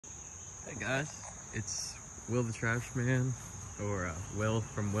Hey guys, it's Will the Trash Man, or Will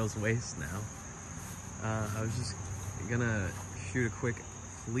from Will's Waste now. I was just gonna shoot a quick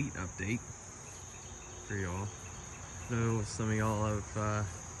fleet update for y'all. I know some of y'all have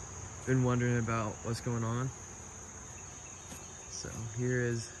been wondering about what's going on. So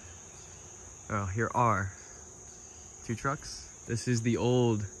here are two trucks. This is the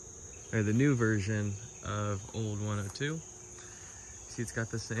the new version of old 102. See, it's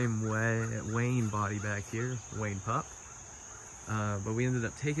got the same Wayne body back here, Wayne Pup. But we ended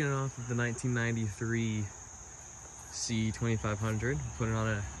up taking it off of the 1993 C2500, put it on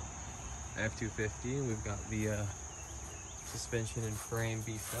a F250, and we've got the suspension and frame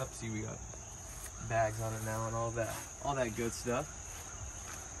beefed up. See, we got bags on it now and all that good stuff.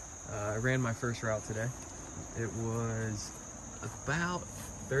 I ran my first route today. It was about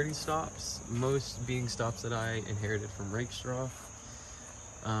 30 stops, most being stops that I inherited from Rakestraw.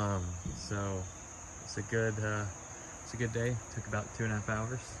 So it's a good day. Took about 2.5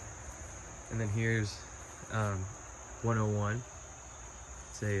 hours. And then here's 101.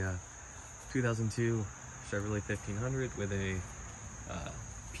 It's a 2002 Chevrolet 1500 with a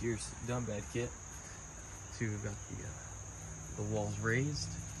Pierce dump bed kit. So we've got the walls raised,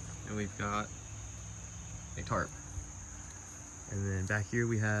 and we've got a tarp. And then back here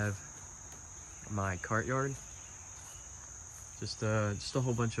we have my cart yard. Just a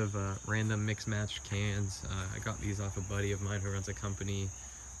whole bunch of random mix match cans. I got these off a buddy of mine who runs a company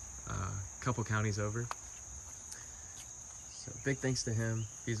a couple counties over. So big thanks to him.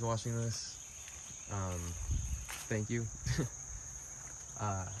 If he's watching this, thank you.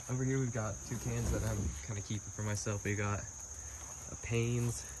 Over here we've got two cans that I'm kind of keeping for myself. We got a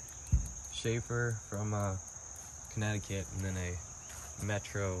Payne's Schaefer from Connecticut, and then a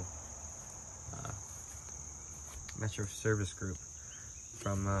Metro Service Group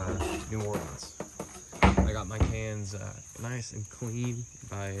from New Orleans. I got my cans nice and clean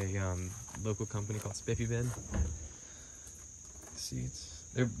by a local company called Spiffy Bin. See,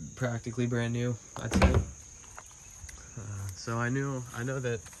 they're practically brand new, I'd say. So I know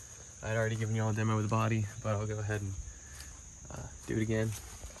that I'd already given you all a demo of the body, but I'll go ahead and do it again.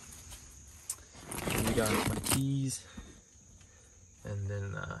 And we got my keys, and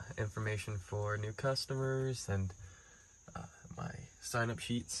then information for new customers, and my sign-up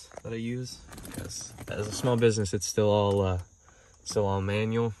sheets that I use, because as a small business it's still all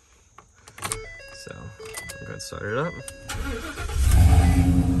manual. So I'm going to start it up.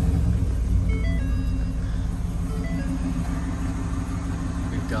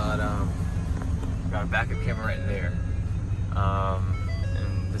 We've got a backup camera right there,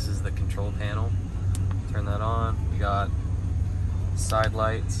 and this is the control panel. Turn that on. We got side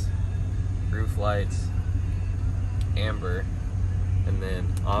lights, roof lights, amber, and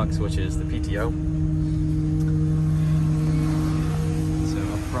then aux, which is the PTO. So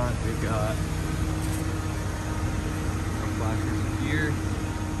up front we've got some flashers in here,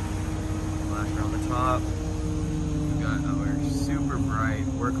 flasher on the top. We've got our super bright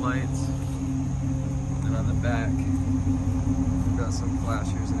work lights, and on the back we've got some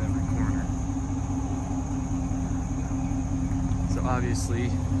flashers in every corner. So obviously,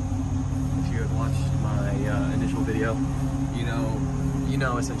 if you had watched my initial video, you know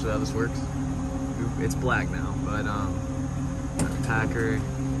essentially how this works. It's black now, but Packer.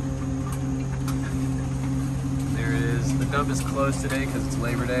 There it is. The dump is closed today because it's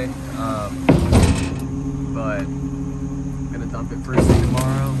Labor Day, but I'm gonna dump it first thing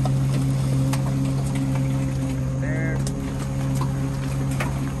tomorrow. There.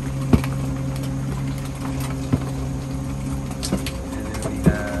 And then we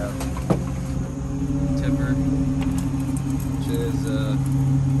have Timber, which is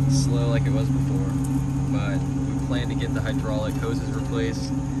slow like it was before, but we plan to get the hydraulic hoses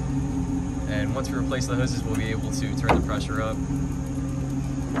replaced, and once we replace the hoses we'll be able to turn the pressure up.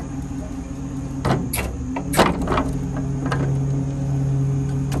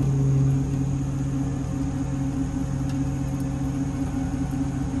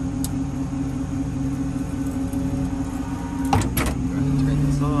 Turn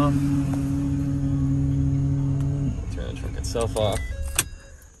this off. Turn the truck itself off.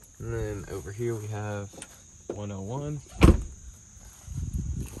 And then over here we have 101,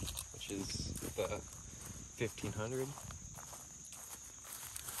 which is the 1500.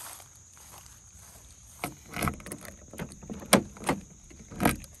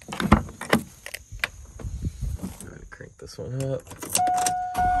 Go ahead and crank this one up.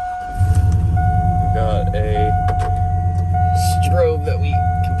 We've got a strobe that we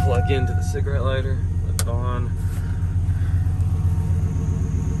can plug into the cigarette lighter. That's on.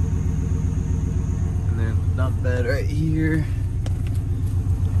 Dump bed right here.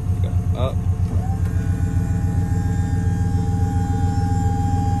 Got up.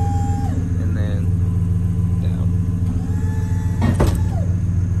 And then down.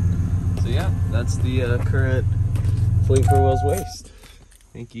 So yeah, that's the current Fleet 4 Wheels waste.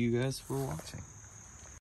 Thank you guys for watching.